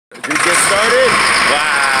started?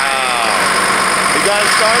 Wow. You got it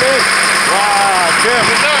started? Wow. Tim,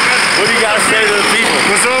 what's up, man? What do you got to say to the people?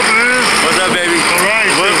 What's up, man? What's up, baby? All right.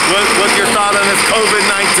 What's your thought on this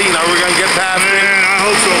COVID-19? Are we going to get past it? Man, I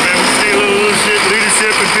hope so, man. We just need a little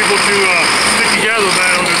leadership and people to stick together,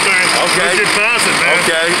 man, on this thing. Okay. Let's get past it, man.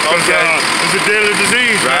 Okay. It's a deadly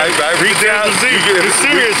disease, right, man. Right. Reach out. It's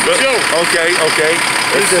serious, for sure. Okay.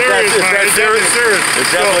 It's serious, man. It's definitely serious.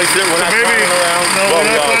 It's definitely serious. We're not clowning around. No, we're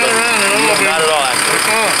not clowning around at all, man. Not at all, actually.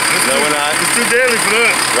 No, we're not. It's too deadly for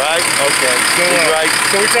that. Right? Okay. He's right.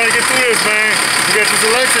 So we're trying to get through this, man. We got this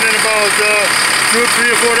election in about 2 or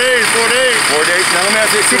 3 or 4 days. 4 days. 4 days. Now let me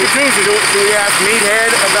ask you, Super Tuesday. Should we ask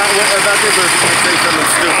Meathead about this, or should we say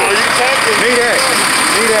something stupid? Oh, you can talk to him.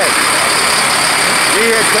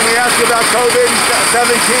 Meathead, can we ask you about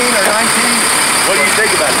COVID-17 or 19? What do you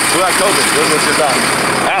think about it? About COVID? What's your thought?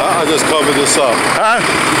 I just covered this up. Huh?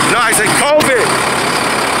 No, I said COVID.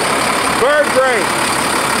 Bird brain.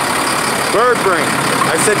 Bird brain.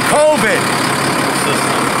 I said COVID.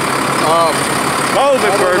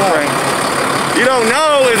 COVID bird brain. You don't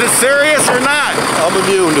know? Is it serious or not? I'm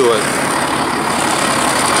immune to it.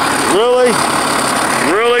 Really?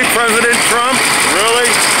 Really, President Trump? Really?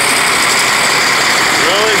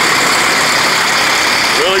 Really?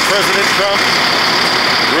 Really, President Trump?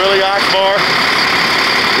 Really, Akbar?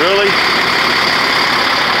 Really?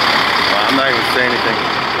 Well, I'm not even saying anything.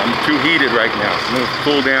 I'm too heated right now. I'm going to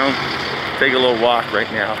cool down, take a little walk right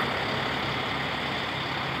now.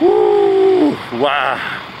 Woo! Wow.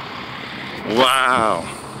 Wow.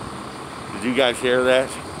 Did you guys hear that?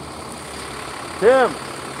 Tim!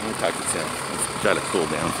 Let me talk to Tim. Let's try to cool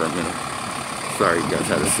down for a minute. Sorry you guys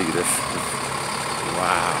had to see this.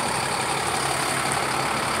 Wow.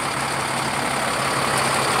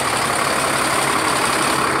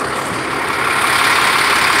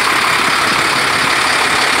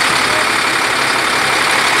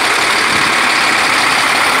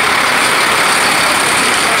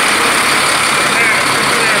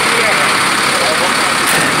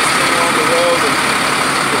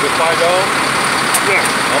 If I go,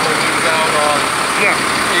 I'm going to be down on 18,000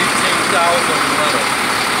 rental.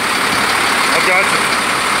 I got you.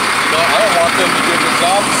 No, I don't want them to give the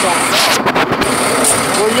job to someone else.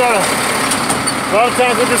 Well, you gotta, a lot of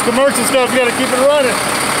times with this commercial stuff, you gotta keep it running.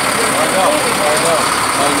 I know.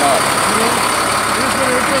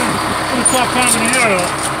 It's a tough time of the year,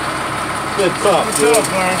 though. It's tough, It's dude.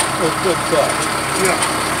 tough, man. It's good tough. Yeah.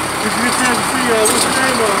 If you get a chance to see, what's the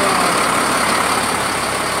name of,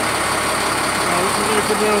 Oh,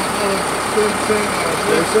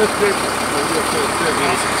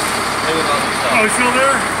 he's still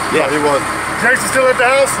there? Yeah, he was. Jason still at the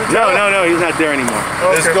house? No, he's not there anymore.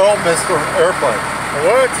 Okay. This girl missed her airplane.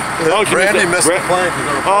 What? Oh, Brandy missed the plane.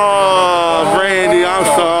 Oh, Brandy, I'm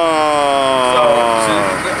sorry.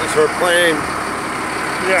 Her plane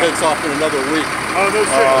takes off in another week. Oh, no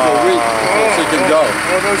shit. A week before she can go.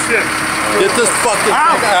 Oh, no shit. Get this fucking thing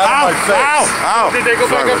out of my face. Ow. Did they go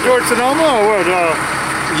back up towards Sonoma or what?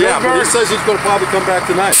 Yeah, but he says he's going to probably come back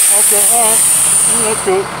tonight. Okay, alright. That's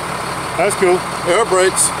cool. That's cool. Air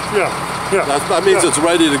brakes. Yeah. That means it's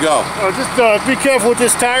ready to go. Just be careful with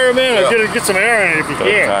this tire, man. Get some air in it if you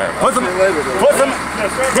can. Put some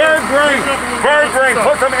bird brain,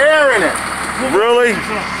 put some air in it. Really?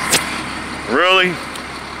 Really?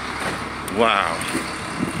 Wow.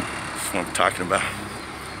 That's what I'm talking about.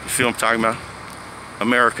 You see what I'm talking about?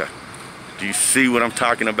 America. Do you see what I'm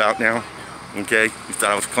talking about now? Okay? You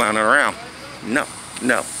thought I was clowning around. No.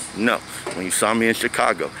 When you saw me in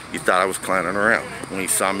Chicago, you thought I was clowning around. When you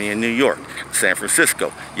saw me in New York, San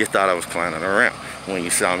Francisco, you thought I was clowning around. When you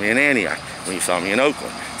saw me in Antioch, when you saw me in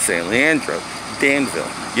Oakland, San Leandro,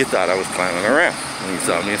 Danville, you thought I was clowning around. When you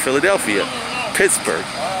saw me in Philadelphia, Pittsburgh,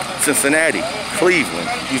 Cincinnati, Cleveland,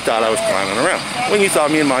 you thought I was clowning around. When you saw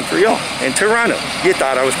me in Montreal and Toronto, you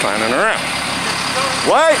thought I was clowning around.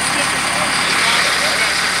 What?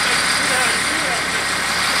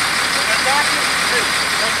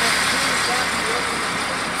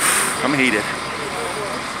 I'm heated.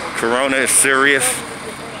 Corona is serious.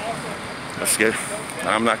 That's good.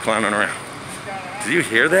 I'm not clowning around. Did you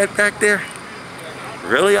hear that back there?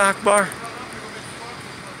 Really, Akbar?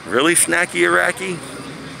 Really, Snacky Iraqi?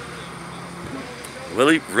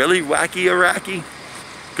 Really wacky Iraqi?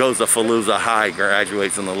 Goes to Fallujah High,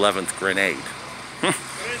 graduates in the 11th grenade. Oh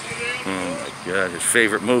my God, his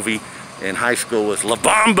favorite movie in high school was La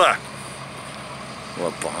Bamba. La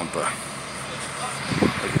Bamba.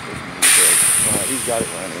 He's got it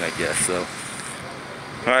running, I guess, so.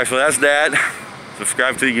 Alright, so that's that.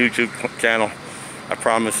 Subscribe to the YouTube channel. I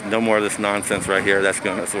promise no more of this nonsense right here.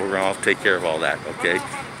 So we're gonna take care of all that, okay?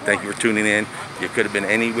 Thank you for tuning in. You could have been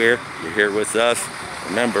anywhere. You're here with us.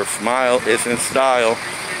 Remember, smile is in style.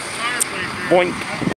 Boink.